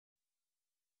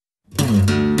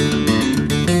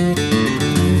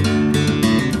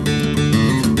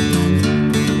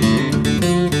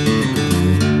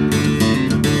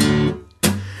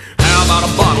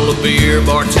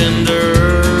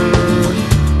bartender.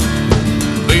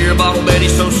 Beer bottle Betty,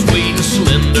 so sweet and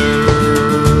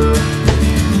slender.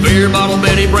 Beer bottle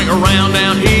Betty, bring her round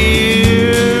down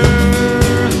here,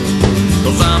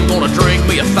 'cause I'm gonna drink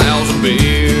me 1,000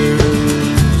 beers.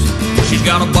 She's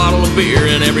got a bottle of beer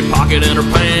in every pocket in her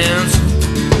pants,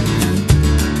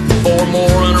 4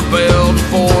 more in her belt and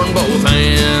 4 in both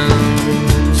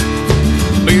hands.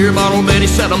 Beer bottle Betty,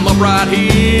 set them up right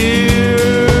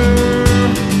here,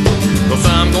 'cause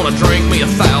I'm gonna drink me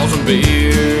 1,000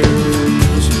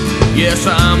 beers. Yes,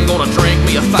 I'm gonna drink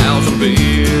me 1,000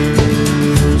 beers.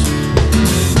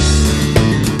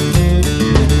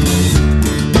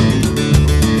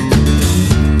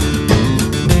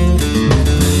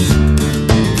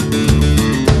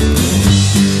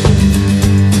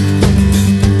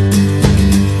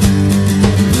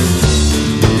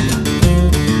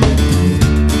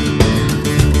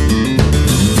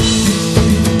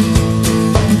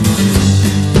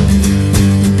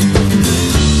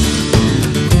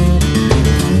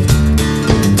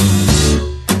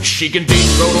 She can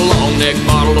deep-throat a long-neck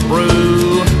bottle of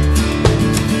brew,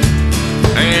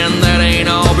 and that ain't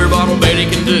all Beer bottle Betty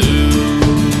can do.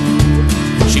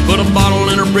 She put a bottle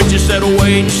in her britches, said,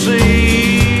 wait and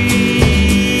see.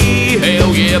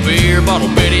 Hell yeah, Beer bottle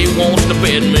Betty wants to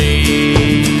bed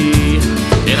me,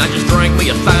 and I just drank me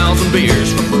 1,000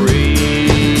 beers for